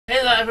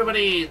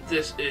everybody,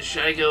 this is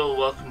Shago.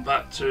 Welcome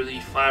back to the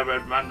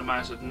FireRed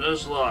Randomiser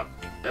Nuzlocke.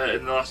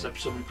 In the last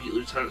episode we beat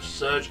Lieutenant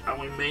Surge and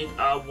we made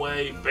our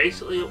way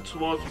basically up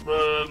towards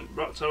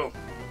Rock Tunnel.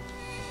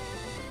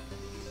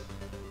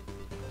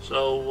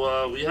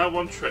 So we have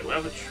one trick, we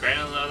have a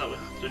trainer there that we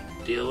have to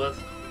deal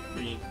with.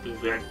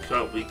 If we had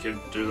cut we could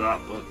do that,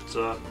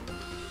 but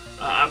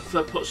I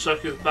prefer put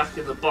Circuit back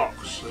in the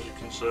box, as you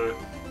can see.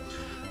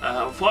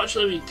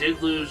 Unfortunately we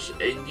did lose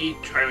Indy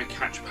trying to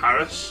catch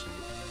Paris.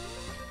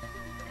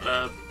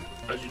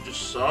 As you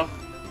just saw,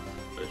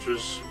 which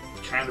was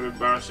kind of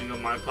embarrassing on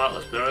my part,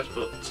 let's be honest,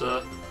 but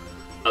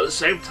at the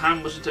same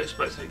time wasn't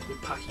expecting it to be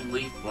packing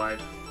Leaf Blade.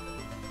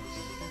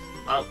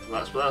 Well,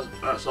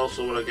 that's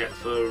also what I get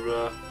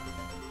for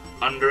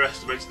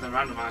underestimating the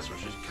randomizer,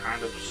 which is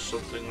kind of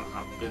something that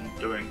I've been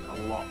doing a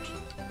lot.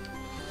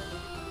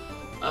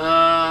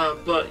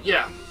 But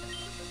yeah,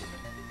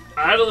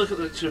 I had a look at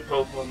the two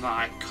Pokemon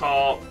that I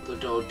caught. The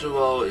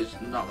Doduo is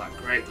not that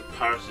great, the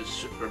Paris is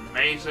super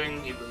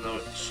amazing, even though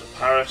it's a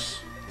Paris.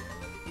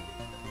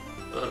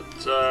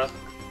 But,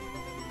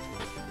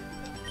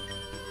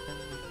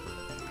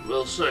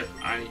 we'll see.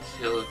 I need to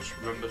heal it, just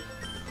remembered.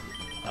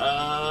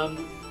 I'm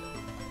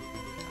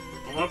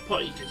going to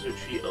put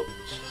Ikazuchi up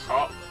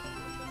top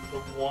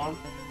for one,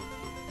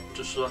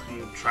 just so I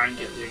can try and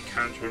get the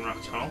encounter in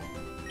Rock Tunnel.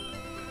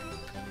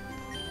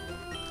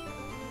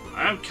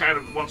 I am kind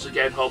of once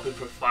again hoping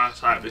for a fire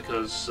type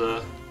because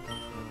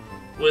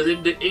with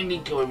Indy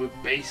going,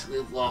 we've basically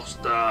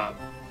lost well,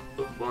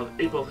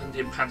 both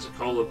Indy and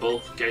Pensacola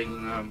both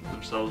getting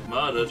themselves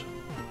murdered.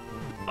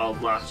 Well,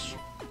 less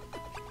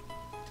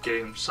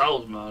getting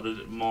themselves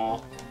murdered,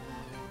 more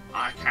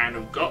I kind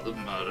of got them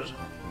murdered.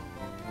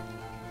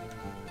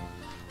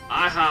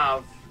 I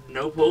have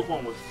no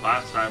Pokemon with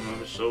fire type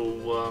moves,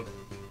 so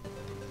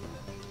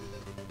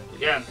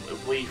again,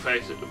 if we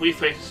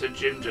face a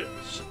Ginger.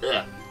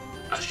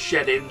 A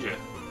Shedinja,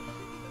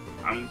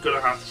 I'm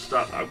gonna have to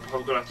start. I'm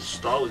probably gonna have to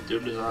start with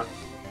Doom Design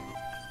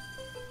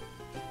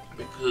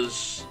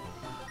because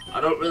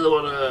I don't really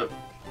want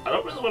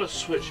to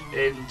switch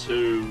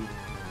into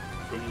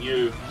from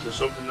you to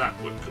something that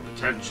could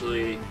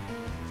potentially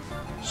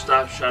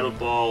stab Shadow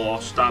Ball or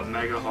stab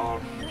Mega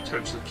Horn,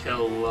 potentially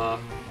kill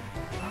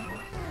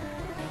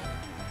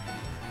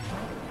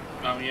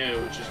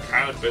Umio, which has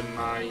kind of been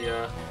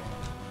my.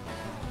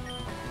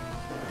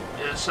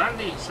 Yeah,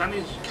 Sandy's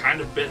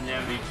kind of been the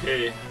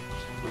MVP,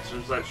 which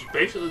was like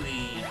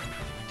basically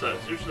the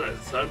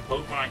third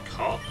Pokemon I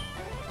caught.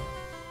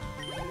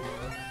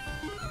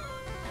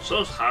 So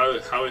is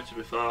Howie, to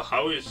be fair.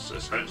 Howie's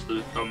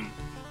essentially become.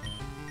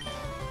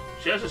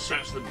 She has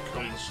essentially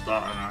become the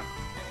starter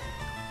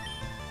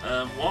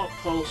now. Water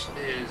Pulse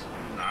is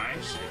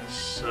nice.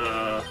 It's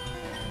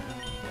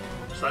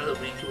slightly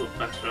weaker but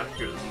better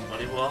accurate than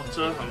Muddy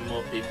Water and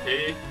more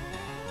PP.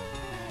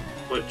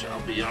 Which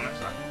I'll be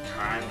honest, I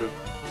kind of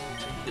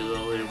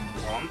particularly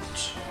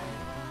want.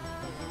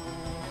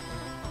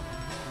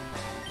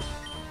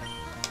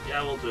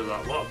 Yeah, we'll do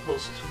that. Water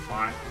Pulse is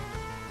fine.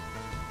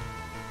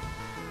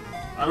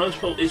 I know it's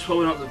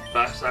probably not the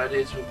best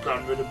idea to have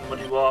gotten rid of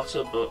Muddy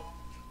Water, but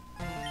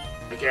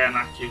again,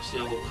 accuracy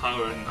over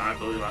power, and I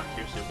believe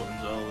accuracy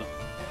wins over.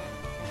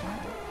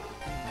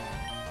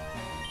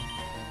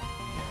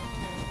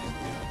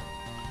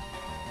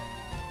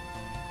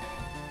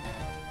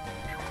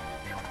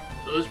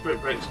 So this Brick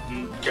Break's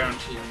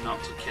guaranteed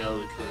not to kill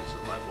because it's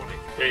at like 1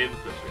 HP,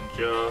 because of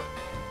Endure.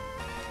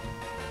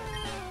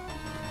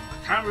 I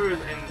can't remember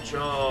if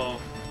Endure...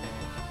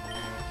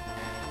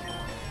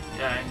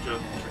 Yeah,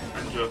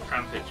 Endure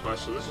can hit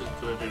twice, so this is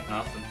going to do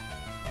nothing.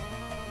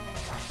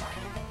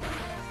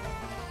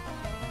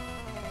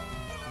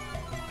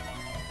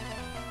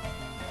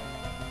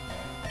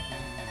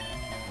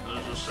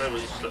 I'll just say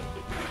what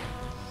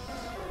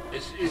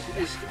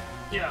it's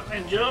yeah,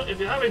 Endure, if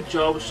you have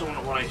Endure with someone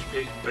at 1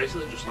 HP,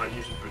 basically just like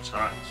using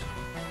Protect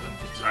and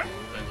Detect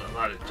and things like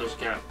that, it does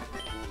get,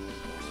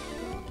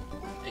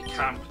 it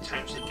can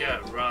potentially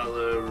get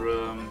rather,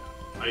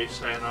 how you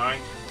say,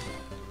 annoying.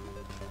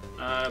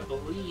 I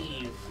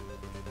believe,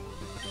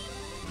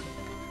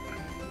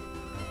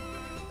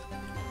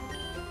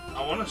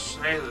 I want to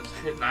say that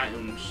hidden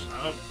items,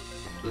 I don't,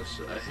 there's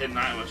a hidden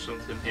item or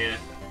something here.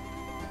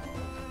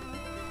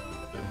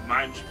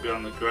 Mine should be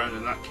on the ground.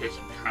 In that case,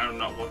 I'm kind of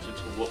not wanting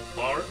to look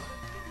for it.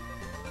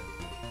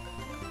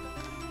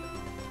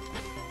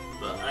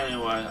 But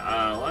anyway,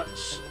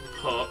 let's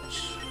put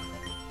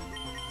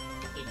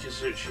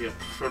Ikazuchi up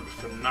front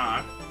for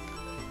now.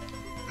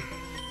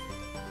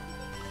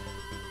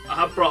 I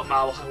have brought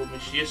Malahai with me.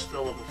 She is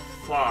still level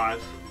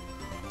 5.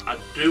 I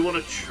do want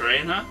to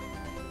train her,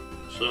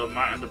 so I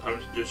might end up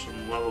having to do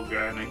some level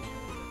grinding.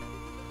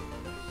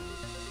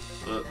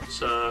 But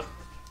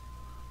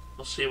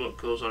we'll see what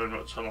goes on in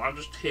Rock Tunnel. I'm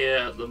just here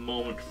at the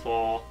moment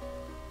for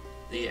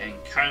the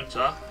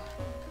encounter.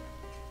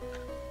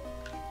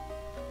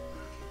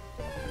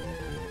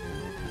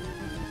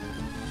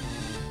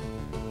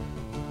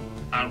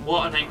 And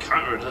what an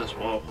encounter it is,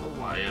 well, oh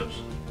my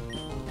ears.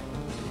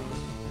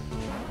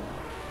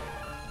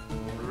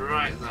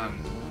 Right then.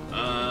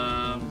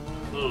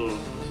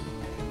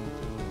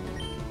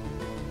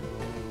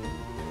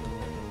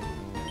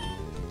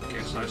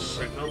 Guess I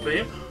signal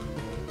beam.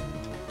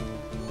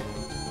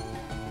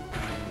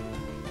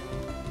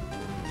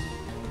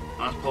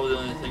 That's probably the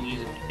only thing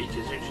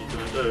Ikazuchi's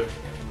gonna do.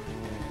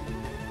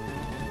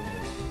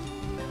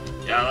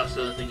 Yeah, that's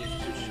the only thing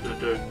Ikazuchi's gonna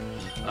do.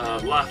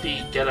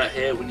 Laffy, get out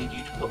here, we need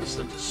you to put this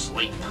thing to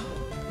sleep.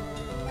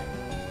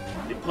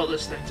 If you put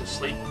this thing to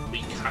sleep, we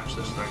catch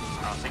this thing.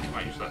 I think I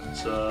might use that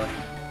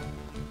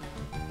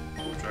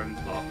Dragon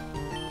Claw.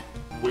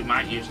 We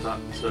might use that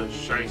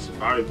shiny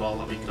Safari Ball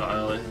that we got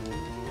earlier.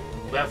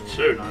 We have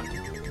two now.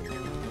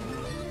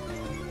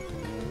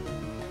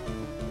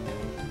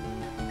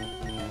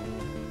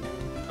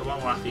 Come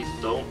on, Laffy,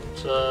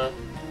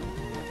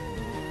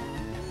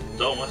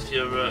 don't lift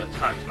your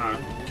attack now.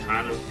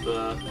 Kind of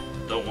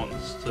don't want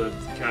this to be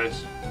the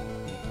case.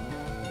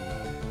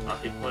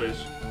 Laffy,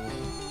 please.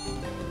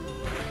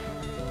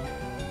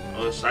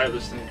 On the side of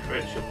this thing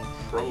crits, you're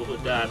probably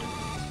dead.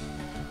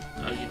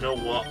 You know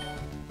what?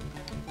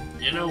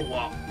 You know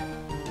what?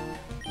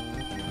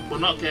 We're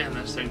not getting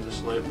this thing to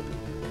sleep.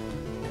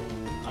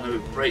 I know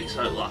it breaks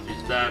out,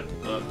 Laffy's dead,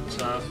 but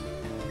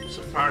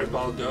Safari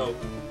Ball go.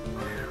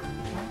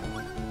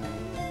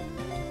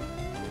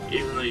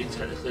 Even though you're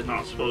technically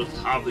not supposed to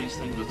have these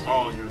things at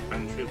all in your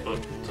inventory, but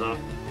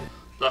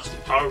that's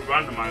the power of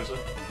Randomiser.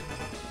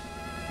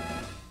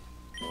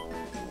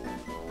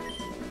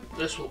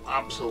 This will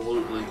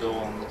absolutely go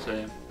on the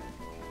team.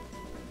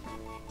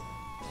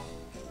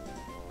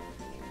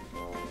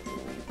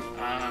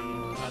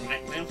 And a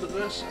nickname for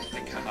this? I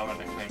think I have a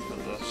nickname for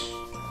this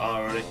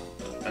already.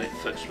 And it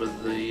fits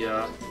with the,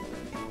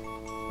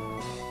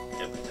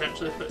 it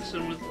potentially fits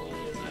in with the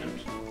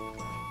names.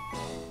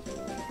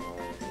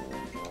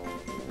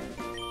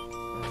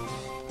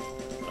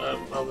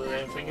 Well, the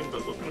name thinking,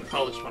 but we're going to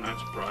call this one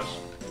Enterprise.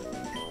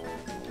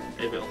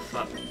 Maybe it'll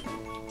fit.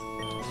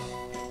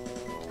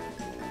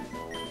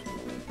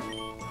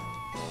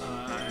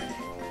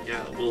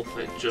 Yeah, it will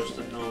fit just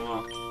and no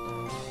more.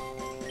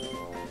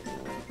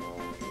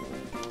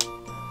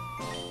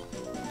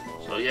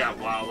 So yeah,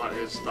 wow, that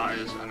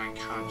is an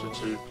encounter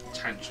to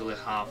potentially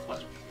have.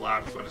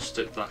 I'm going to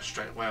stick that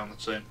straight away on the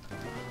team.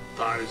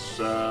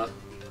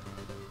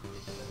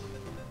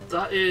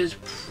 That is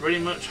pretty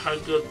much how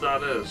good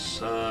that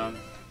is.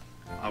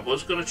 I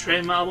was going to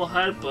train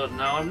Marblehead, but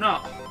now I'm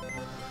not.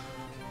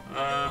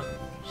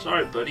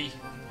 Sorry, buddy,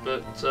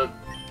 but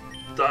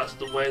that's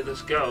the way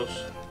this goes.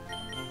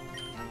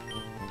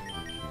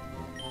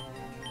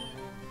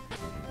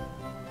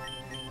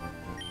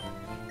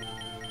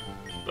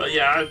 But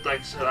yeah,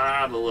 like I said, I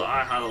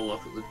had a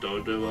look at the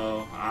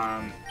Doduo,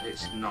 and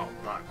it's not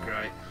that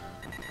great.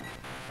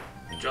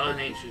 Jolly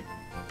Nature's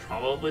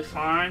probably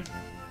fine,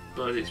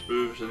 but its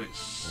moves and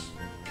it's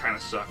kind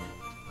of suck.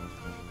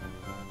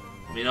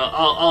 You know,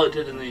 all it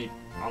did in the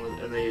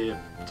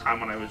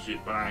time when I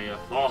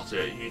fought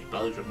it, used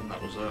Belgium, and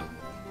that was it.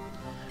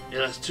 Yeah,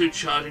 there's two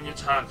charging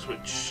attacks,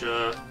 which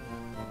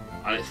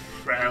and it's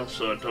frail,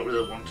 so I don't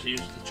really want to use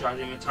the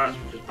charging attacks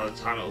because by the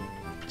time it'll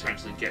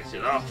potentially get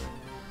it off,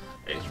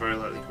 it's very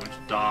likely going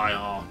to die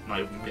or not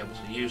even be able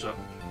to use it.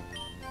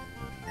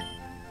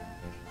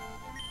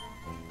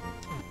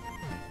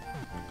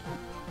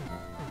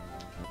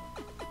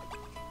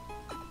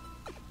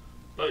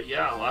 But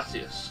yeah,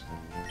 Latias,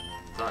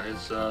 that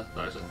is a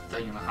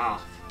thing and a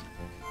half.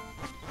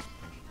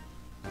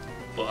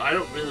 But I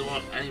don't really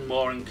want any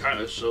more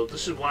encounters, so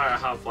this is why I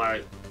have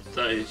like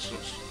 30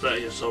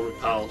 or so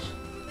repels.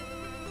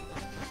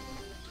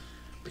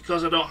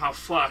 Because I don't have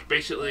flash,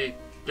 basically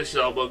this is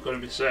all we're going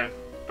to be saying.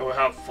 If we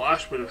have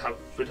flash, we'd have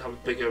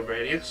a bigger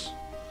radius,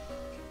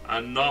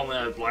 and normally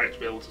I'd like to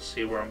be able to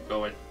see where I'm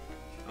going.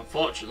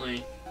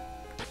 Unfortunately,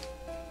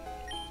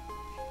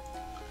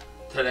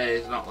 today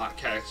is not that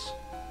case.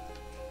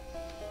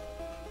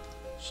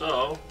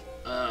 So,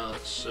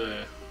 let's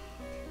see.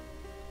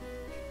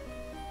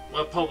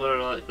 We're probably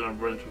like going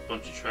to run into a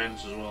bunch of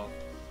trainers as well.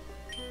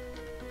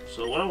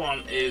 So what I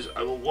want is,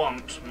 I will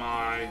want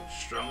my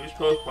strongest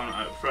Pokemon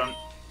out front.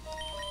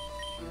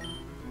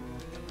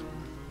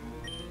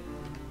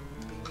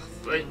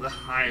 I think the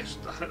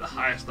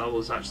highest level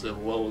is actually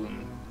lower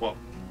than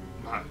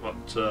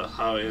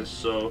how it is.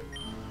 So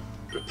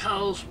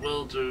repels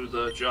will do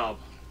the job.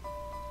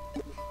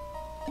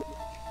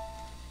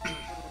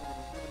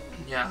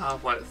 Yeah, I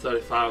have like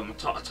 35 of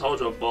them. I told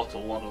you I bought a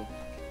lot of them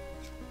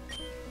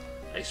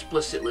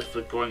explicitly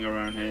for going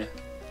around here.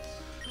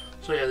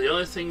 So yeah, the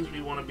only things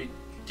we want to be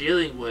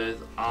dealing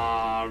with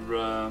are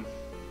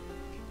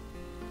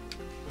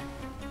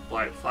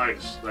like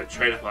fights, like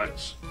trainer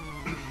fights.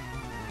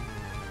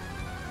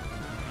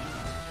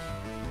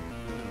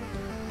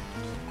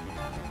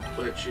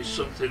 Which is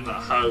something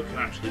that How can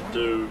actually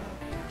do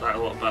that a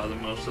lot better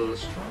than most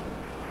others.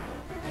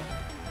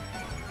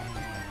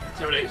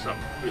 Intimidate's not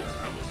really,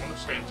 I would want to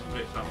say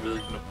Intimidate's not really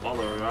going to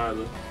bother her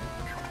either.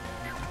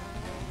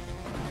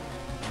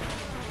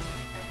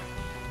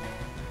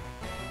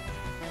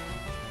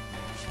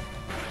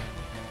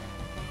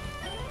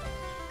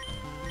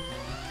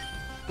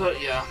 But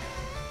yeah.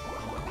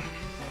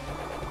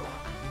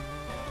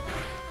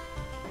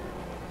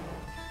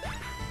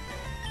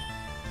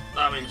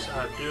 That means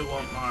I do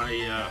want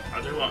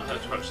her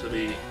to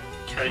actually be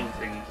killing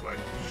things like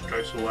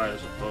straight away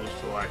as opposed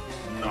to like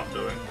not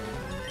doing.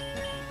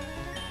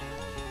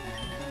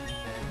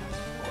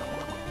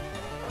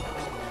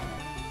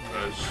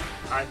 Because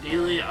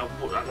ideally I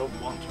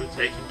don't want to be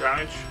taking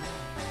damage.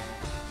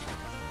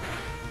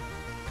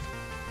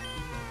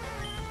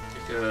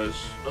 Because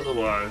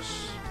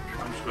otherwise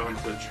I'm just going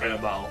to the trainer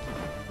battle.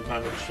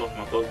 I'm going to swap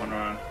my Pokemon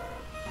around.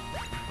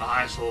 The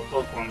highest level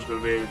Pokemon's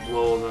going to be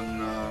lower than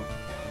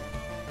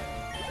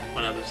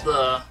whenever it's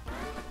there,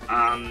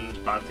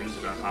 and bad things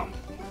are going to happen.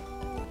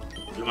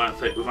 We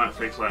might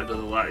fix like the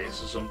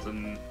lights or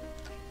something.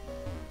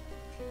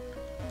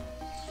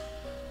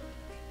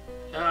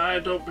 I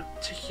don't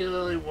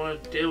particularly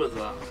want to deal with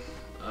that.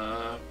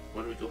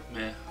 Where do we go from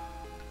here?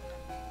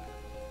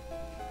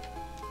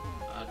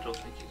 I don't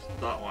think it's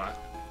that way,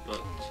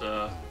 but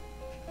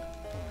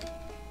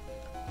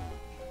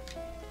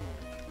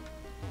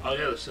oh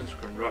yeah, since we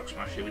can Rock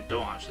Smash here, we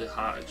don't actually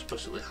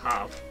explicitly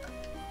have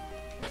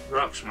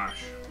Rock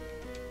Smash.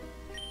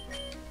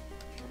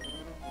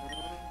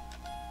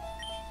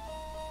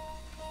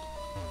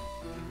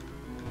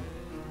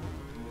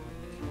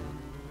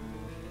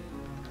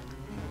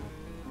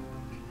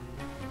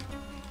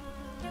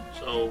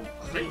 So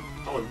I think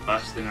probably the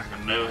best thing I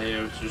can do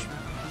here is just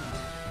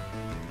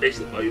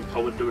basically what you're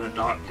probably doing a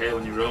dark cave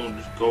on your own,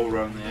 just go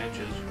around the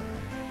edges.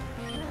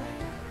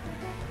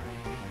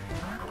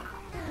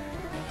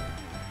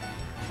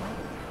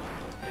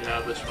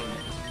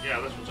 Yeah,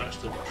 this one's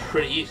actually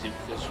pretty easy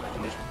because you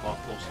can just pop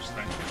close this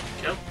thing.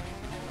 Kill.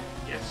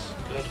 Yes,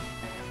 good.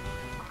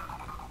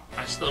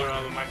 I still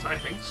remember my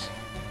typings.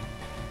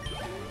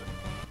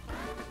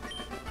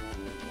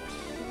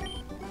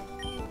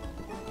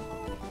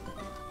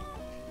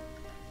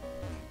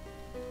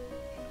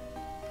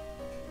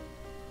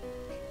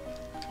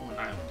 Oh,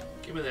 now,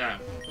 give me the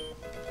item.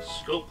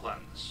 Scope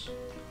lens.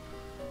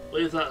 I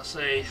believe that's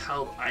a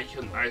held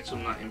item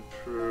that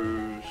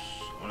improves,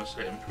 I want to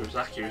say improves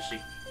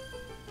accuracy.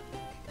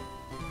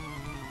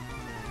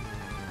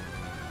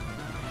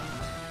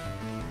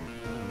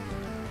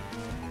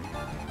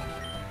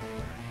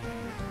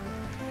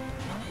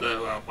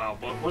 Wow,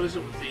 what is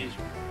it with these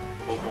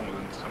Pokemon with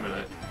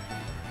Intimidate?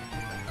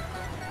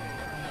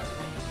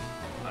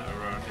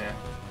 Around here.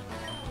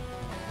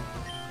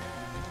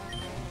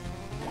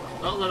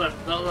 Not that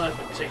I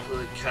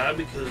particularly care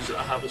because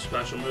I have a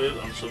special move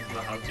on something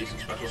that has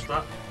decent special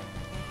stat.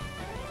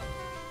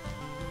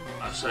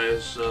 I say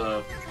as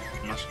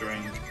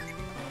Masquerade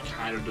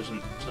kind of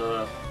doesn't.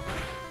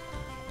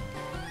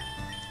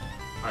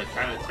 I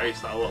kind of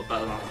taste that a lot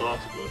better than I thought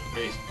it would.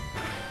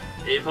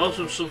 It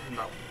also was something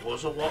that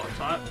was a water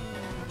type,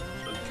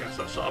 so I guess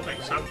that sort of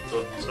makes sense,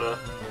 but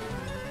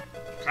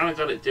kind of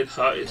glad it did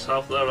hurt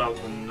itself there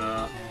rather than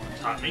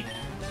attack me,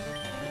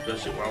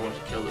 because I wanted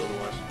to kill it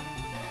otherwise.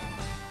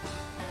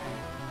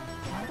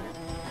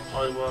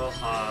 Poliwhirl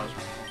has,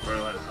 very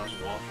likely has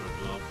water as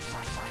well.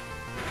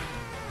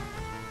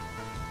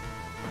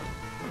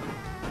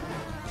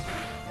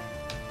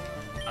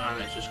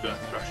 And it's just going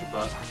to thrash it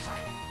back.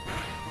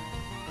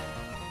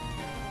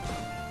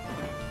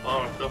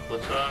 For a couple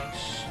of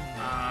turns,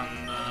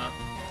 and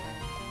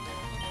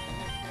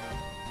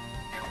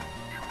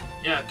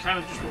yeah, I kind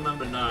of just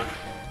remember now.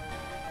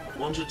 I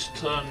wanted to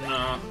turn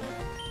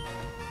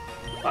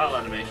battle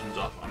animations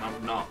off, and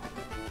I've not.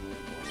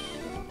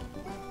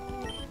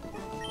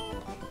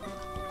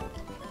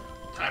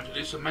 Time to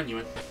do some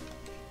menuing,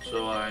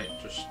 so I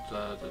just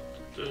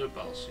did the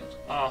battle scenes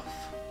off.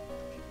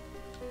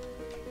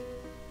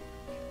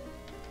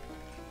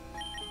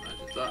 I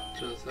did that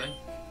to the thing.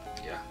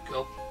 Yeah,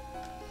 cool.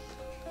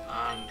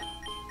 And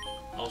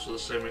also the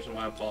same reason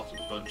why I bought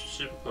a bunch of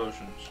super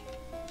potions.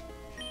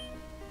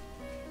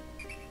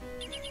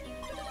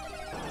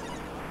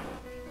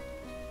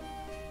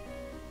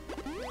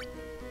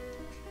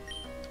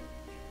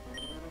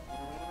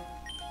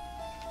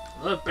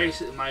 They're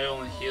basically my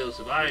only heals.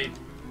 If I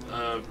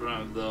run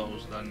out of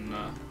those, then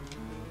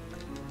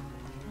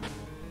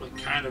we're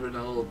kind of in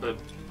a little bit,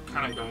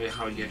 kind of going to be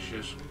having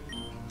issues.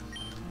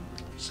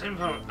 Same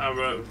how I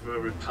wrote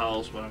with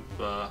repels when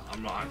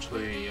I'm not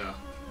actually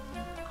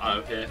out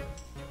of here.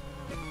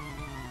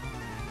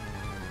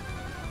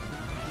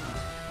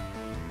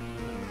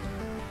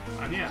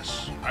 And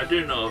yes, I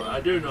do know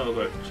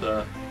about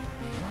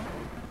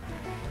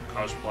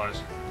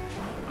cosplays.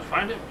 I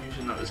find it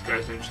amusing that this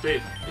guy's named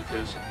Steve,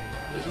 because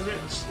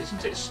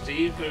isn't it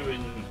Steve who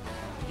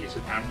he's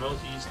an Emerald,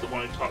 he's the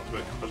one who talked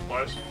about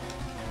cosplays?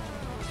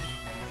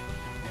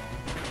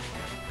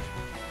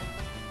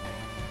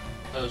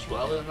 As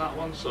well in that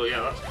one, so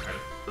yeah, that's kind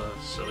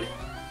of silly.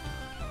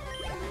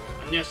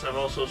 And yes, I've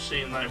also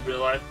seen like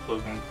real life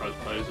Pokemon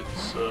cosplays.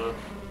 It's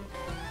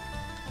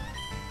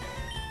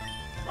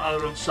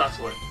rather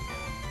unsettling.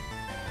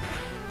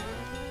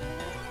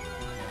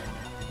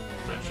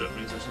 Then sure it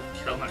means there's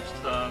a kill next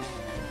turn.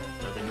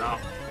 Maybe not.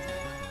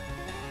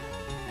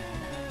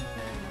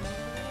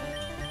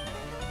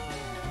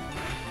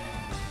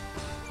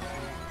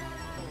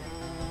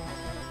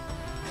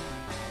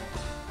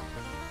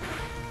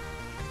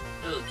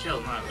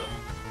 killed now though.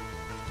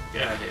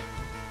 Get out of here.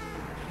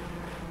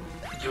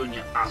 You and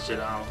your acid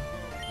out.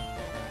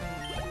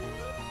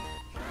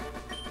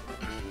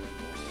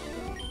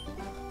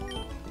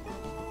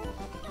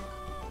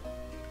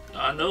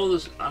 I know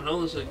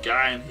there's a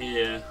guy in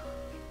here.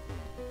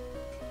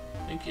 I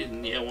think he's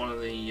near one of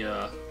the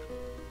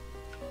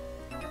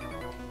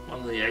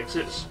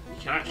exits. You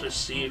can actually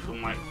see it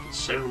from like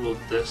considerable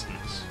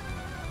distance.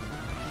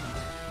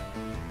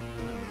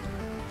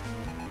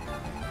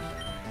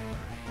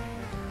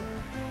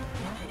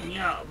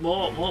 Yeah,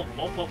 more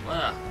pop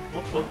there.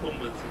 More Pokemon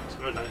with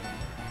Intimidate.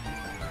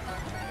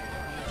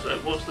 So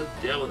what's the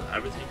deal with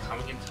everything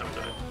having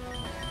Intimidate?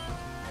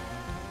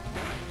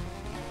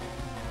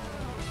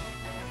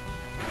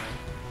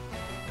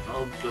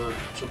 Oh good,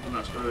 something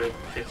that's going to be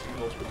hitting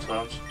multiple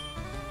times.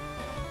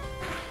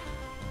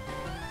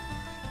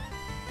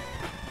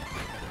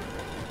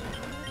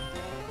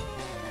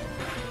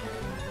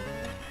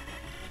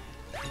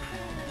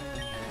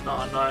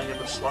 Not annoying in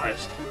the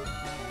slightest.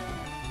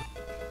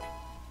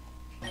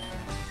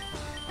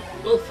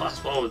 We'll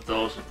fast forward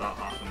those if that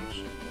happens.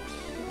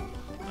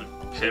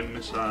 Like pin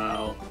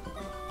missile,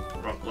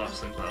 rock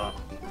blast, things like that.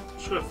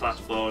 Just gonna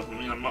fast forward. I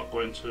mean, I'm not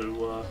going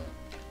to.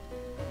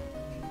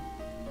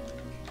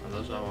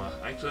 There's our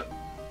exit.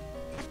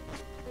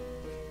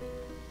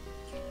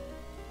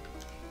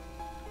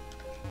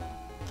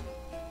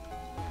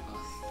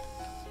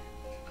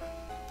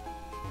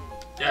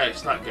 Yeah,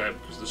 it's that good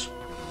because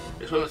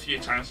it's one of the few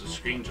times the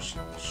screen just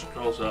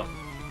scrolls up.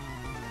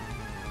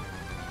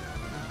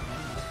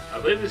 I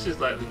believe this is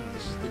the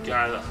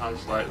guy that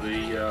has like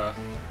the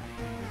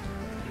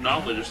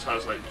normally just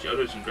has like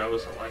Geodudes and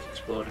Grabbers that like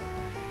exploding.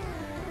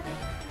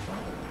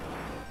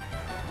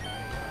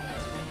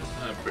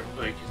 Brick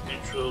Break is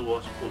neutral,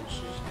 Water Pulse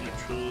is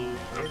neutral,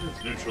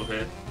 everything's neutral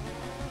here.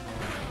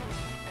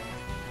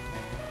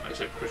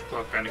 Except Crush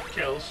Claw kind of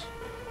kills.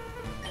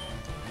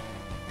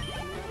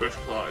 Crush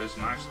Claw is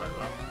nice like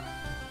that.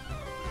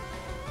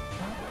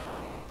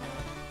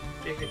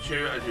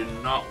 Pikachu, I do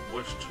not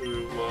wish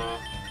to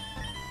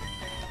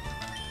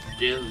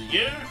deal with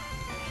you,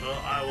 so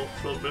I will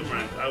throw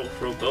Boomerang. I will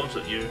throw bows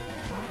at you,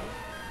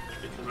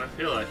 just because I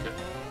feel like it.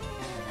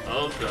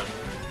 Oh god.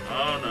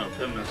 Oh no,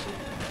 Pin Missile.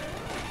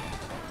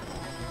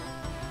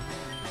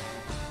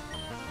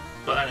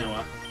 But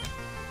anyway,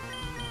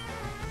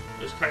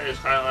 it's kind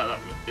of like that.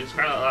 It's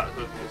kind of like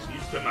that. It's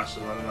used Pin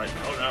Missile, and I'm like,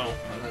 oh no,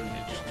 and then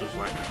it just does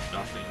like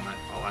nothing, and I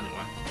fall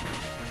anyway.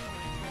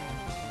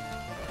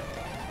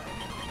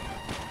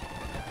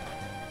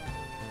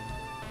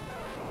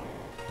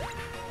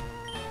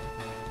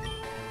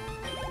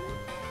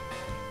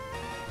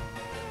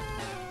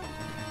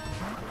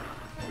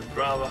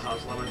 Brava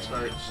has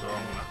Levitate, so I'm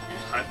gonna have to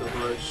use Hyper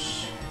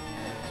Voice.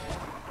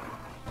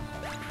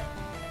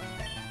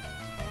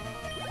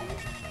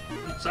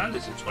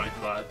 Sandy's at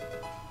 25.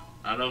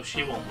 I know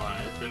she won't buy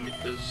anything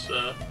because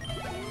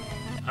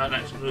her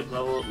next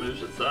level up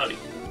moves at 30.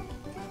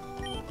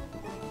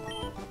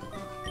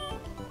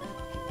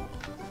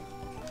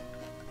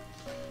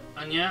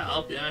 And yeah,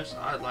 I'll be honest,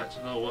 I'd like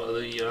to know what are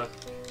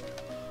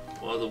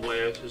the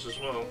way out is as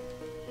well.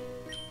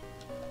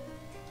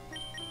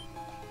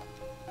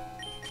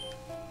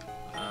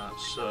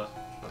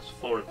 That's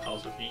 4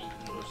 repels I've used.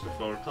 What's the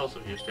 4 repels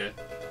I've used here?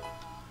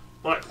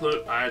 Black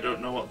Flute, I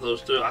don't know what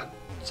those do. I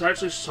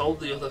actually sold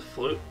the other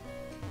flute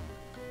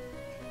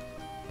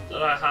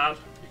that I had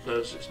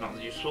because it's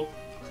not useful.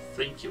 I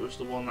think it was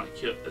the one that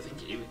cured, I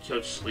think it even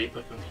cured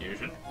Sleeper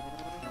Confusion.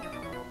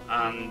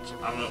 And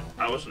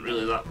I wasn't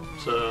really that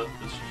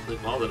particularly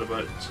bothered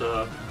about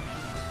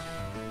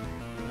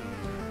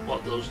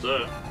what those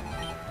do.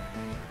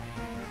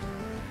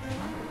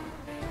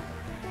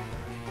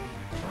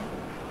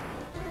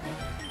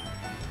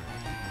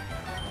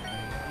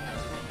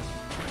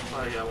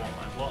 Yeah, I want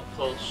my Watt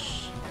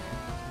Pulse.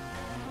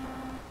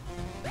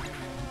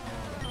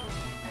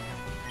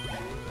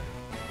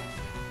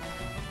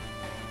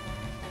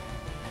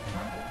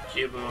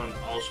 Cubone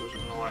also isn't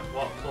going to like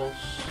Watt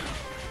Pulse.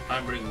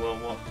 I'm bringing low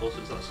on Watt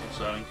Pulses, that's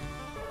concerning.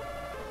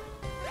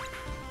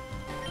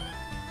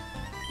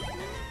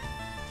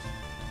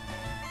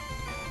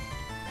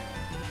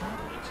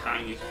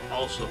 Tang is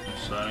also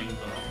concerning,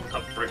 but I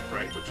have Brick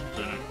Break, which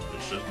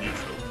is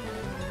neutral.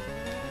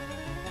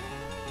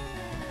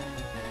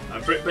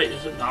 Brick Break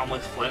doesn't normally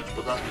flinch,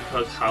 but that's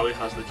because Howie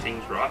has the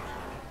King's Rock,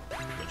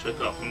 which I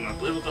got from, I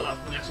believe I got that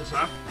from the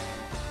SSR.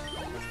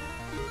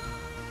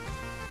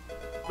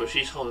 But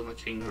she's holding the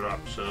King's Rock,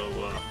 so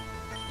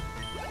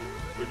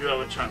we do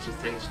have a chance of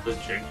things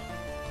flinching.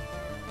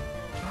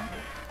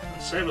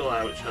 And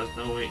Sableye, which has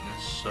no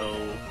weakness, so...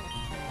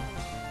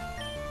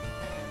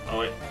 Oh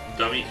wait,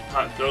 dummy,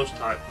 Ghost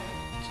type.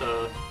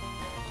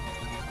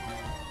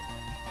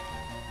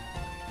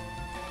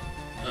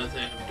 Another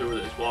thing I can do with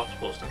it is Water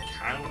Pulse. I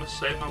kind of want to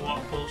save my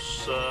Water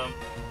Pulse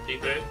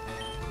PP.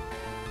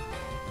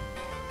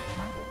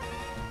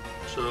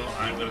 So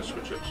I'm going to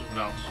switch it to something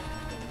else.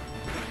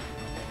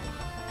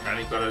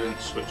 Kinda glad I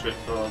didn't switch it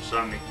for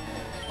Sammy.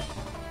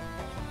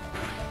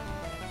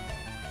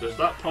 Because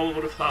that probably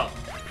would have helped.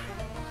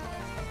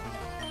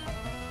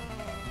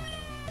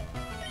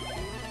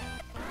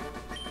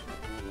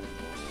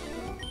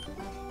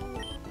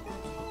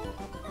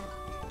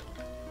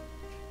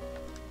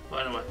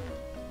 But anyway,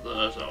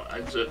 there's our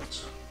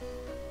exit.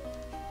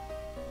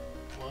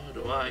 Where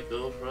do I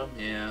go from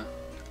here?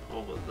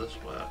 Over this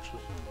way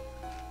actually.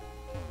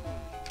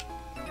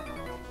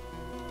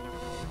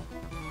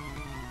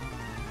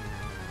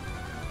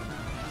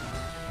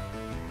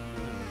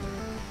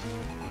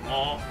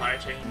 More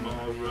fighting,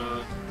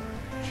 more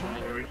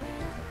chinery.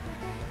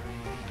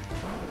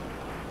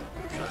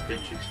 I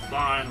think she's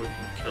fine, we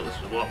can kill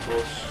this with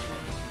Wattles.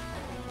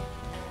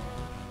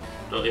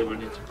 Don't even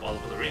need to bother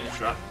with the arena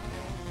trap.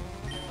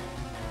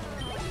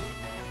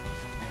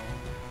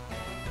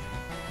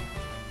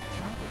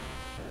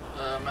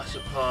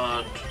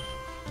 Mesopod.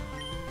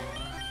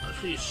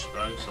 Let's use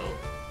Spring Salt,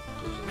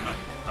 because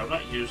I've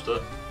not used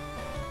it.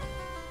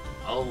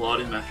 Oh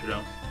lordy,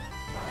 Metrodome.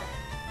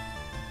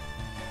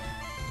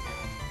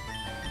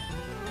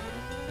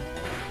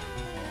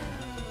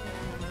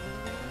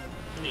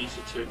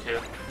 Easy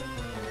 2k.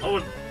 I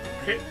would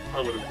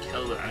have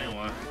killed it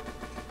anyway.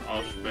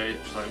 I'll just wait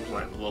so I was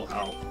like low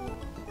health.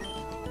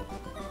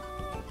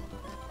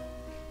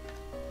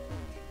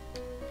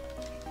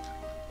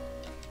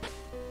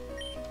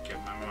 Get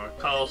my memory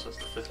pulse, that's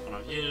the 5th one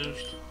I've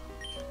used.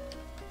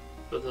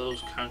 For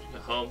those counting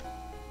at home.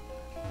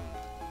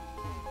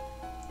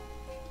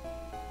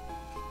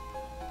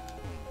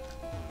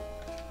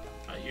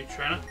 Are you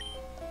trainer?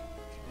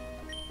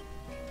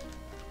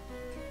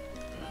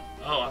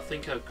 Oh, I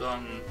think I've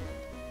gone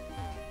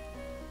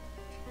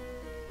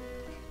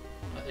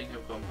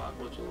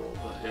backwards a little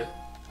bit here.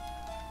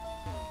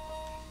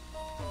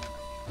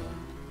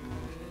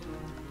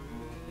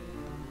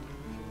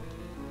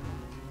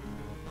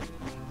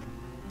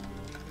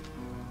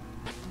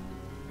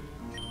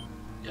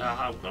 Yeah, I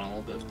have gone a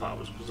little bit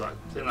backwards because I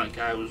think that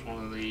guy was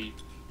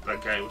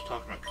that guy who was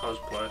talking about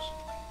cosplays.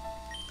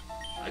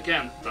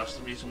 Again, that's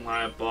the reason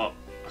why I bought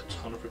a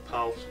ton of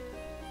repels.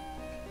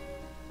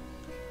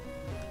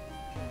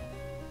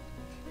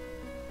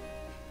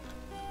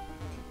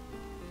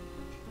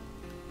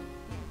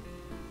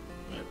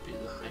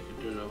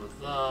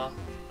 I'm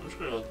just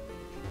gonna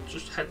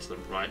just head to the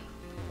right.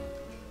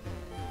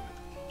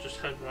 Just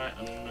head right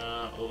and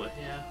over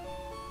here.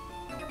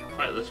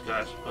 Fight this guy,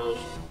 I suppose.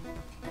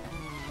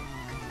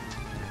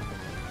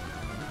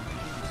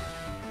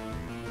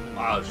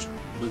 Wow,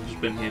 we've just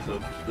been here for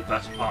the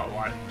best part of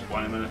like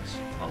 20 minutes.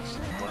 Well, less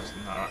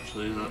than that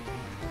actually, is it?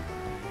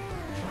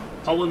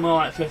 Probably more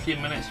like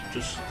 15 minutes,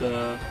 just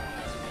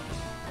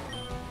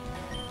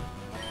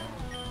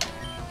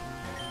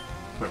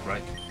quick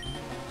break.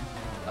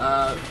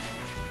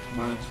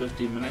 Minus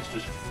 15 minutes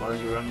just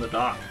flying around the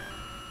dark.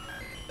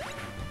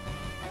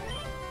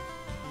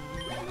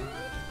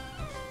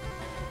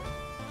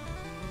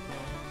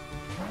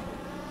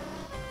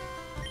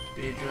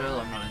 Beedrill,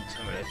 I'm not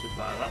intimidated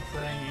by that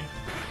thing.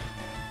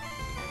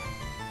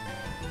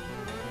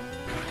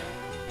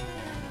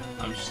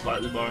 I'm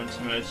slightly more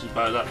intimidated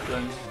by that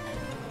thing.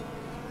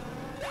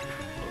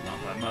 But not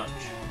by much.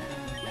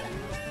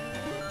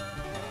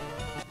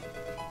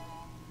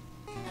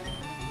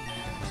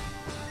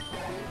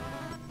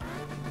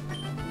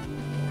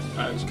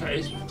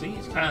 I think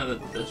it's kind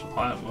of at this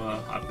point where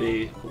I'd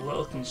be a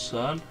little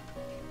concerned,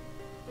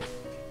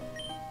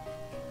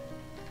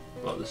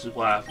 but this is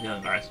why I have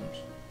healing items.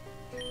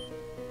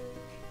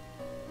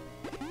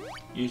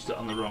 Used it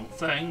on the wrong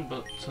thing,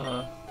 but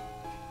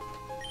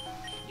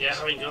yeah,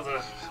 having other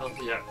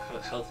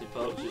healthy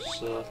pokes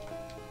is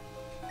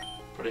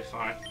pretty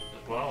fine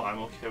as well. I'm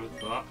okay with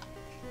that.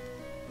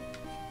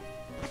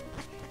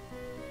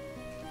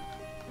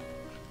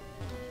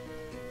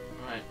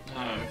 Right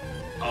now.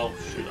 Oh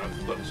shoot, I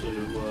forgot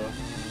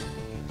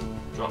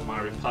to drop my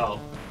repel.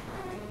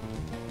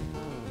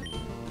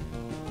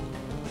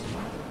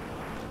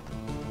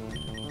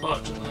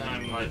 Fortunately,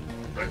 I'm like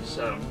I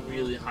said, I'm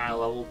really high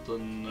level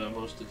than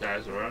most of the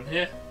guys around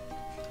here.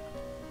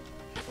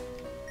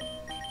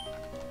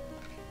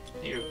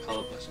 Here,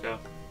 repel, let's go.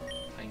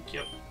 Thank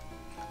you.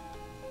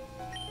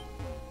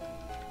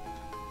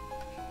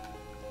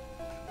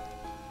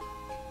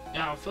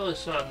 Yeah, I'm fairly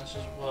certain this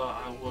is where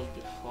I was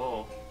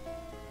before.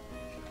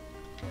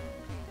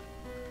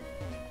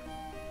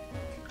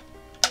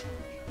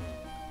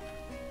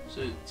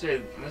 So,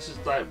 see, this is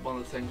like one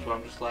of the things where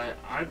I'm just like,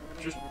 I'd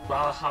just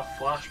rather have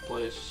flash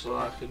plays so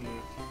I can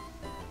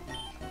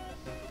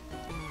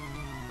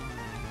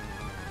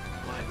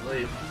like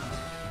leave.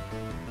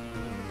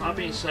 That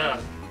being said,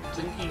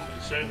 thinking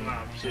considering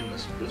that I've seen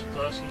this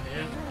person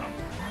here, I'm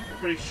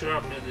pretty sure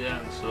I'm near the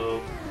end,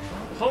 so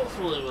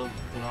hopefully we're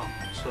not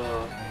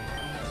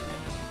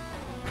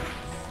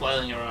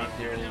flailing around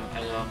here any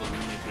longer than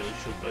we really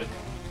should be.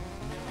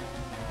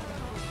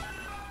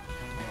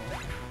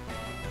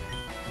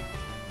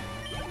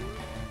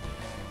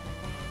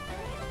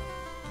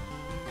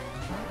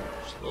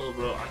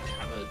 Slowbro, I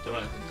can't really do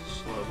anything to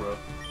Slowbro.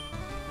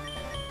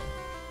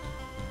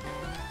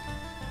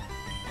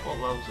 What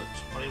level's it?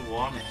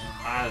 21, it's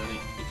higher than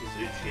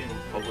Ikazuchi and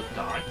will probably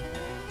die.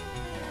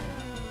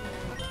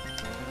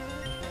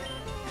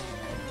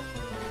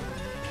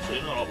 So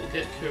you know what, we'll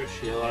get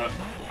Kurashio out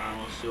and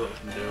we'll see what we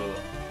can do with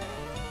it.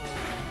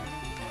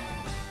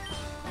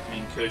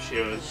 mean,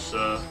 Kushio is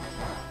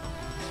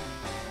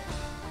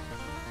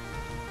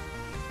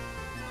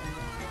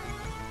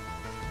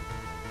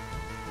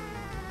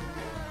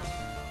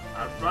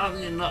I'd rather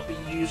you not be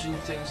using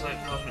things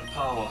like cosmic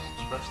power,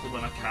 especially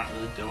when I can't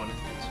really do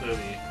anything to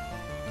you.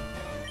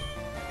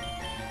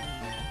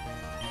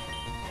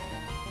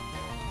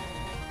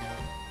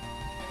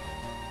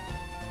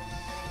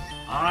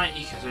 Alright,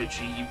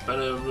 Ikazuchi, you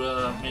better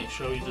make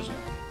sure he doesn't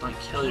like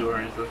kill you or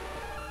anything.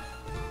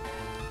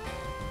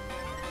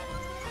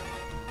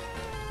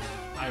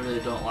 I really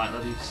don't like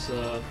that he's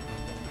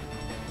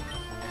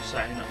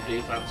setting up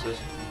defenses.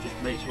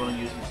 Just makes you want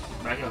to use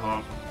Mega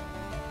Horn.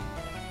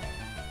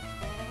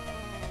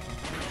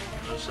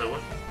 So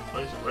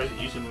why is it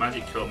using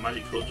Magic Coat?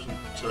 Magic Coat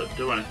doesn't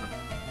do anything.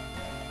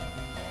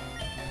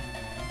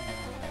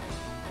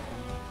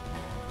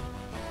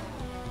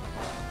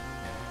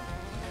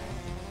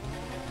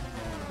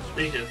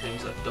 Speaking of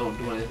things that don't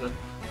do anything,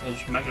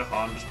 there's Mega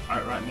Horn just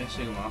outright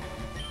missing that.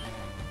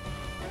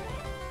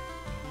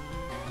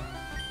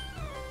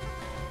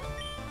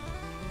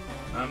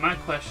 My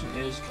question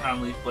is,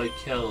 can Leaf Blade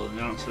kill? And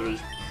the answer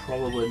is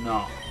probably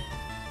not.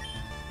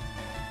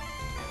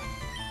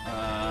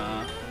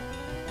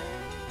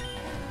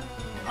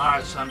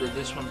 Alright, Sandy,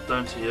 this one's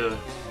down to you.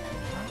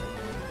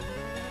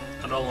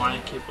 I don't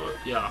like it, but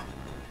yeah.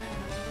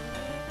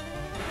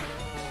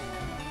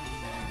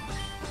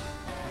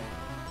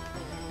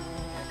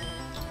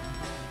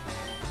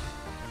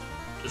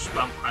 Just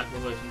spam Hyper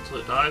Wave until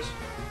it dies.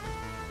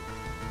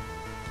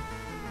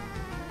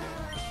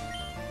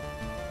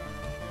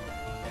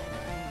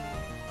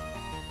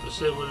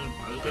 I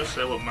was going to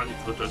say what Magic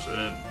Coat does.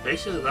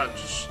 Basically, that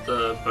just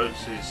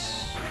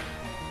bounces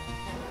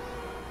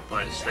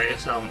like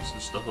status elements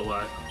and stuff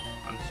away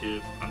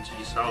onto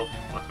yourself,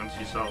 back onto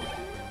yourself.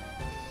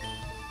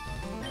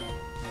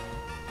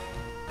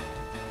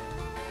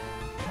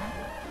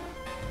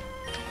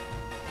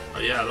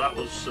 But yeah, that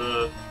was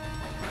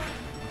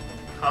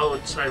I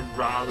would say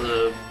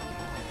rather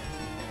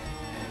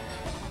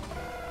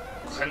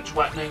clench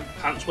wettening,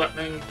 pants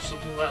wettening,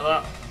 something like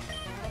that.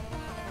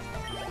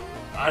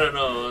 I don't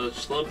know,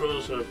 slow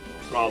bros are a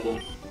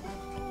problem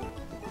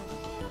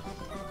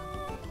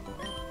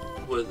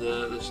with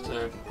this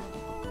team.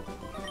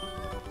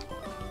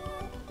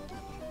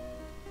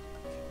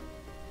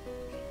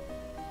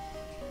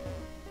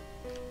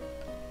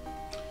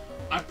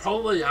 I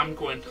probably am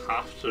going to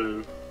have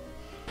to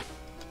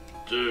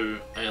do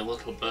a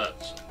little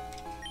bit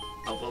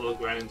of level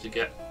grinding to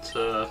get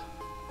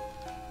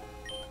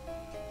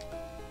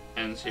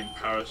NC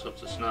Paris up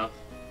to snuff.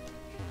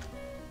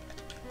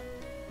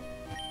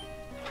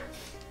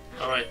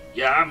 Alright,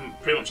 yeah, I'm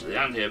pretty much at the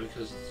end here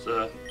because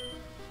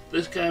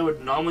this guy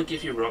would normally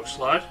give you Rock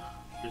Slide,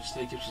 which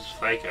instead gives us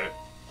Fake Out.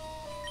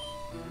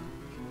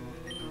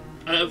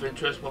 Out of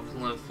interest, what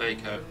can learn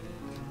Fake Out?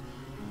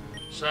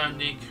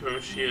 Sandy,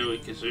 Kuroshio,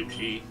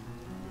 Ikazuchi.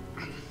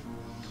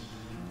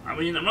 I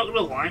mean, I'm not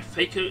gonna lie,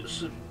 Fake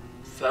Out's a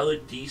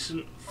fairly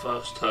decent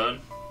first turn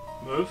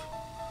move,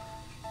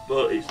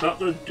 but it's not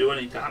gonna do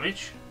any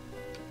damage.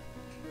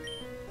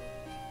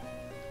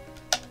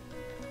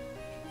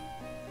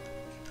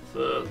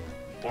 For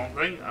one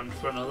thing, and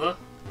for another,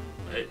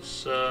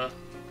 it's not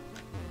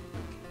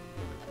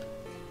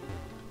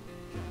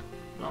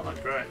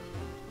that great.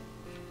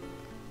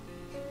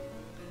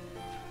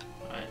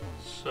 Right,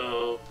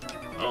 so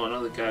oh,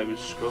 another guy was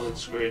scrolling the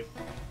screen.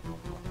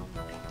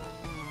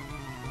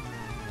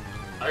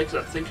 I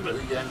think about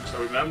it again because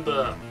I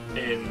remember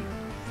in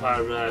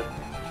FireRed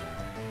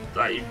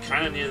that you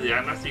kind of near the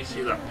end after you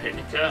see that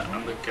Picnica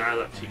and the guy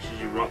that teaches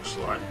you Rock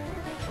Slide,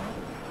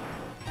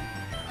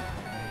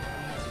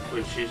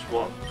 which is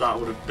what that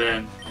would have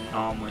been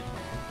normally.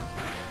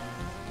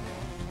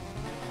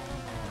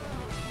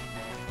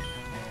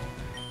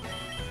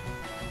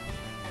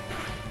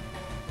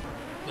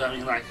 I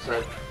mean, like I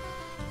said,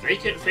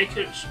 Fake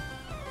Out's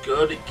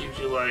good. It gives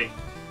you like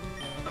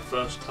a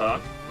first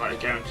turn, like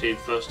a guaranteed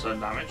first turn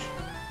damage,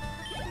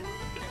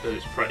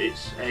 because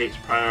it's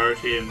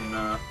priority and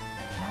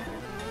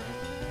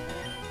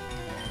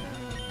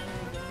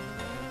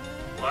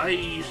why are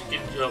you using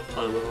Ginjo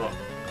play with what?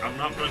 I'm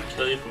not going to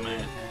kill you from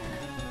here.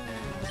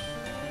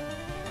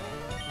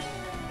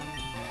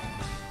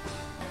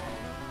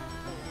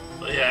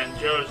 But yeah, and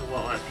Joe is a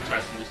lot like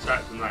protecting his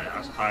attack, and that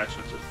has a higher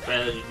chance of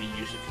failing if you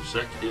use it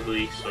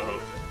consecutively,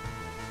 so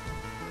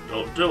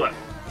don't do it.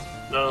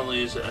 Not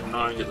only is it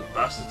annoying at the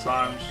best of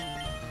times,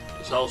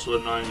 it's also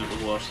annoying at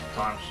the worst of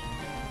times.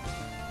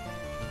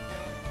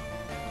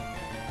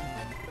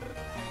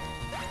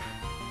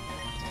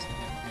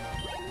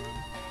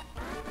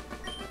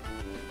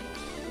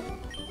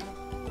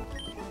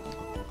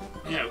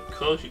 Yeah, of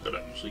course you got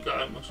it. So you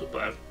got it muscle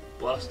by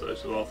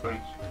Blastoise of all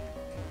things.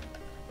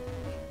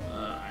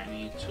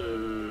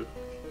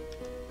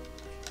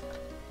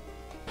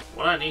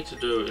 What I need to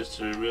do is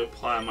to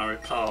reapply my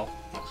repel.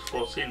 That's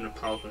 14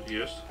 repels we've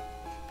used.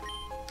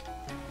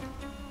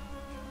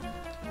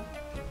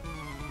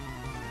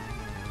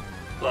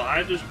 But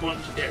I just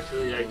want to get to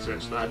the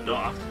exit so that I don't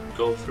have to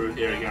go through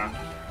here again.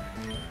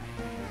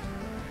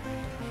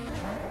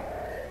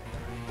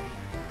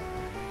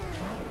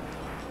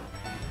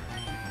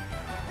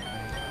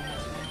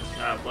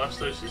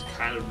 Blastoise is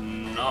kind of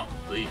not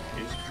the.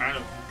 It's kind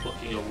of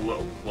looking a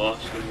little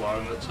worse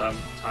along the times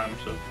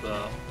of.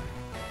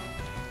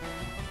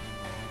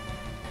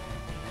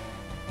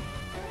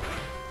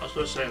 I was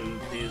going to say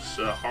these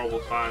horrible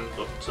times,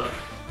 but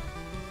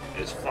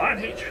it's fine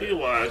HP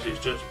wise. It's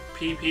just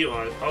PP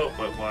wise,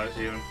 PowerPoint wise,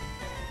 even.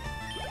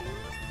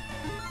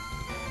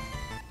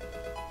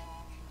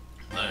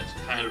 And it's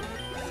kind of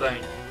the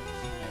thing.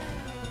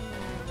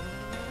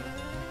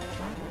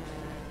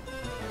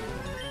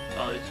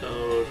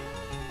 Politoad.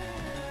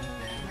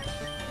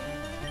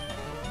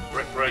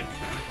 Brick.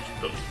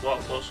 Don't use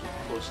Water Pulse,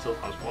 but still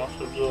has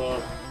Water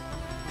Absorb.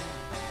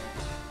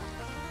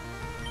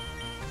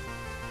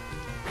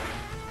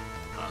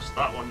 That's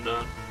that one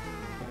done.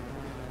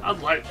 I'd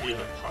like to use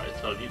a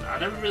Politoad. You know, I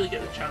never really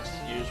get the chance to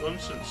use one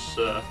since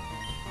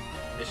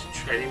it's a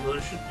trade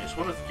evolution. It's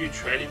one of the few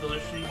trade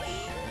evolutions.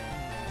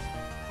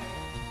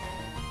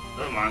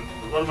 Never mind.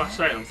 What am I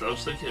saying? I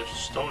was thinking it's a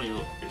Stone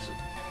Evolution.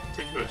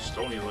 Thinking about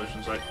Stone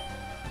Evolutions. Like,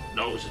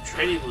 no, it's a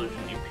trade evolution.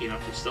 You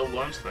Peanut, it still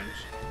learns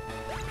things.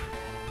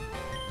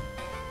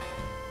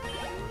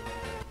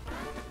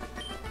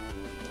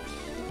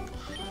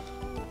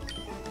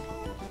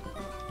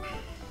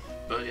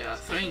 But yeah, I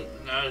think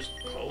now is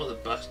probably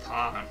the best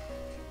time.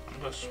 I'm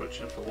going to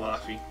switch in for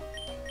Laffy.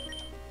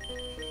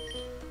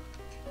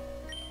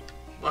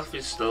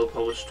 Laffy's still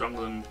probably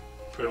stronger than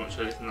pretty much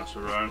anything that's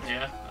around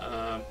here.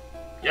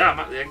 Yeah, I'm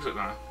at the exit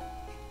now.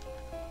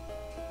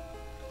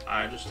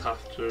 I just have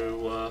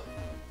to,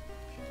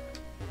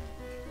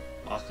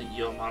 I think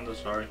you're Amanda,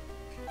 sorry.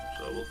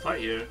 So we'll fight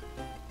you.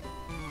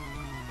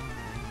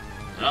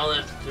 And all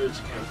I have to do is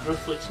get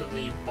roughly to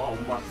the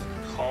bottom left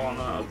corner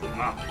of the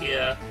map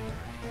here.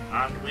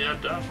 And we are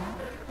done.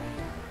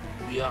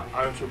 We are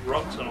out of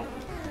Rock Tunnel.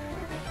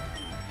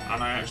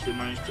 And I actually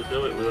managed to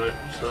do it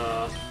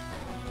without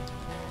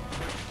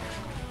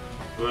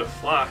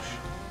Flash.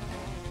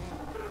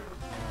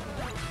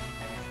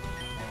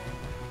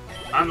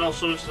 And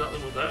also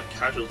incidentally without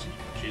Casualty,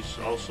 which is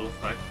also a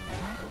thing.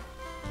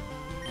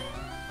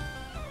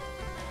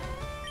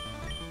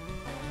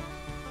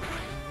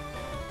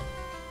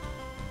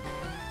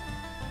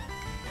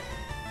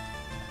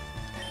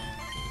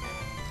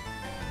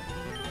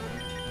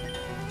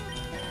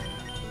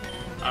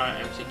 Alright, I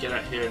have to get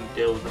out here and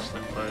deal with this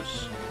thing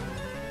close.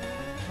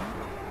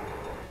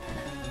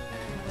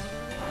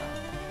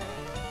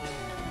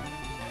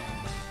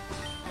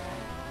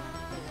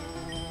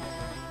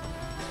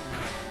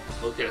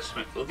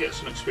 We'll get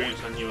some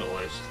experience on you at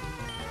least.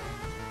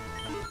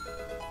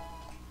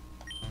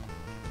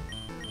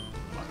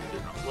 I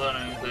did not learn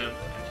anything. I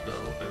just got a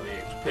little bit of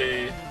XP.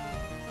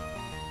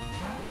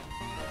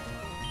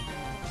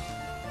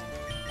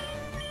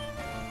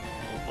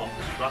 We'll bomb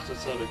this Rattata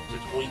because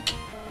it's weak.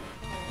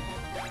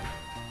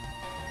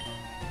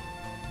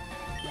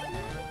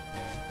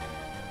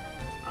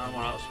 And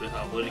what else do we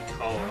have?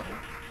 Ludicolo.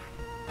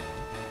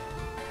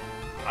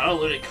 I know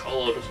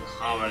Ludicolo doesn't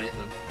have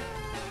anything.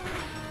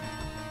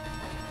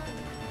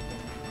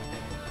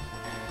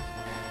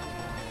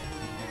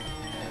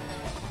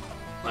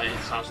 Like, it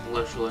has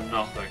literally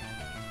nothing.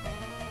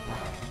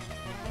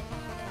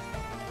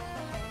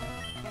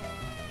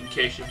 In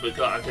case you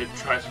forgot, I did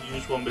try to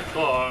use one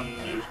before, and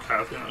it was kind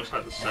of, I think that was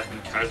like the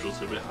second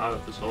casualty we had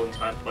of this whole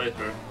entire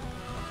playthrough.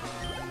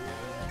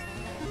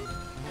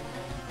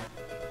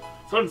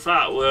 Fun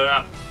fact, we're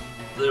at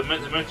the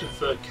amount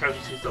of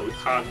casualties that we've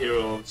had here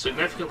are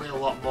significantly a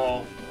lot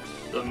more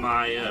than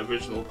my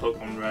original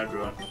Pokemon Red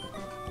run.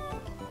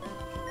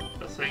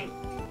 I think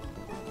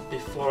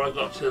before I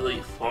got to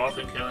Elite 4, I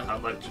think I only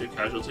had like 2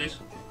 casualties.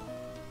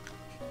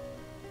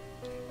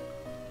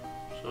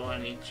 So I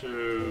need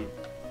to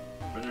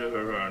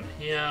maneuver around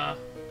here.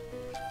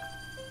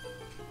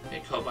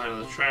 Get caught by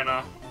another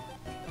trainer.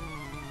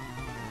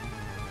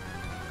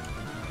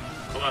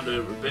 Come on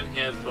dude, we've been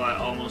here for like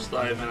almost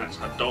 30 minutes.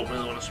 I don't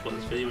really want to split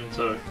this video in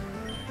two.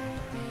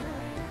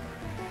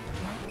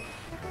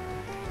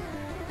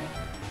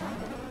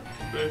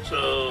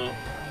 Kabuto.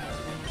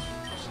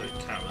 So it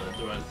can't really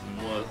do anything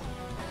worth.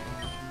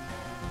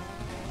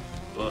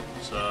 But,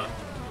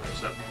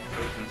 except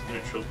everything's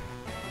neutral.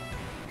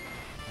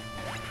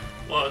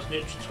 Well, it's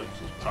neutral to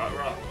it's part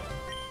rock.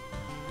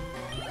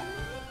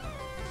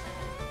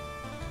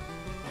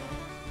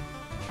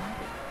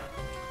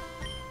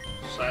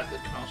 Scyther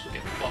can also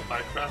get fought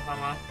by Crab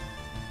Hammer.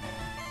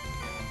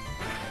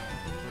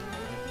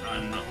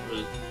 I'm not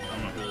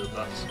really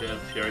that scared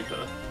of Fury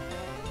Cutter.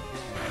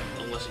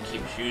 Unless he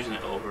keeps using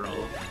it over and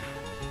over.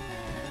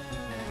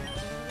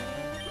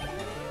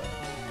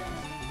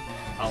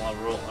 I'll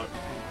have roll out.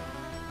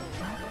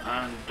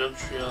 And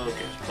Dugtrio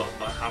gets put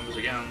by hammers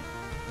again.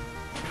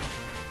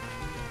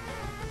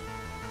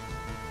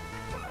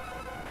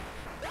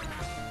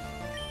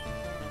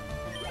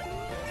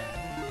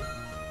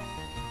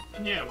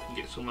 And yeah, we can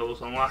get some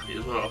levels on Laffy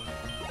as well.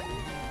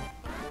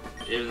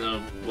 Even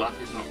though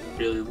Laffy's not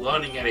really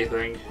learning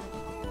anything.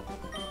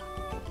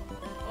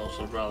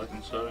 Also rather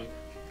concerning.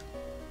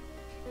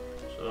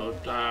 So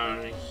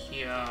down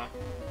here.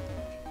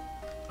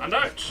 And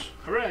out!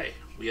 Hooray!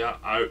 we are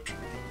out.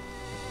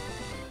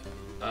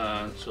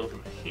 So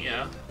from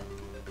here,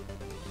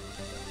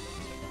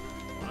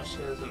 I want to say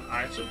there's an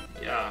item.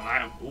 Yeah, an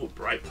item. Ooh,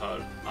 bright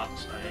pod.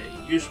 That's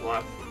a useful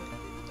item.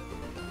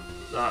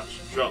 That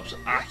drops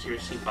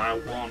accuracy by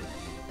 1.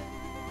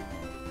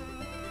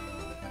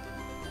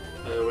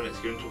 When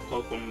it's given to a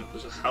Pokemon,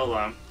 there's a hell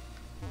lamb.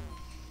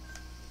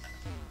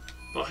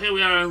 But here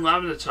we are in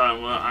Lavender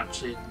and we're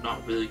actually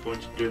not really going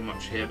to do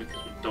much here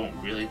because we don't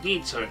really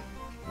need to.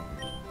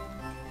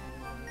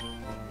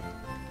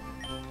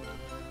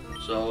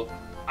 So,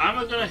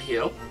 I'm gonna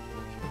heal.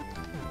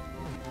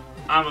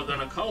 I'm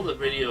gonna call the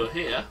video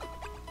here.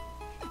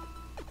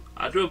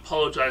 I do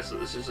apologise that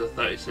this is a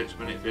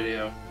 36-minute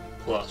video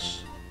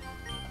plus,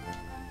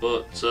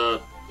 but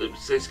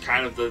this is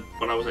kind of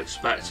what I was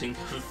expecting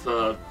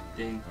of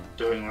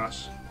doing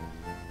this.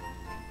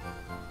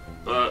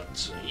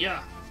 But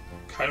yeah,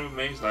 kind of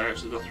amazed I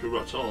actually got through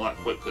Rock all that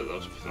quickly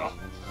though.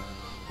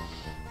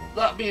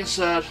 That being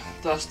said,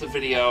 that's the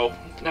video.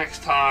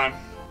 Next time,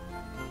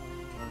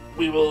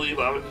 we will leave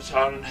Lavender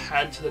Town and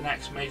head to the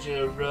next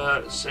major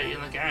city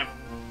in the game.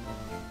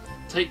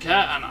 Take care,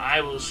 and I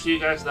will see you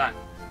guys then.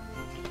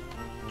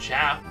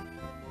 Ciao.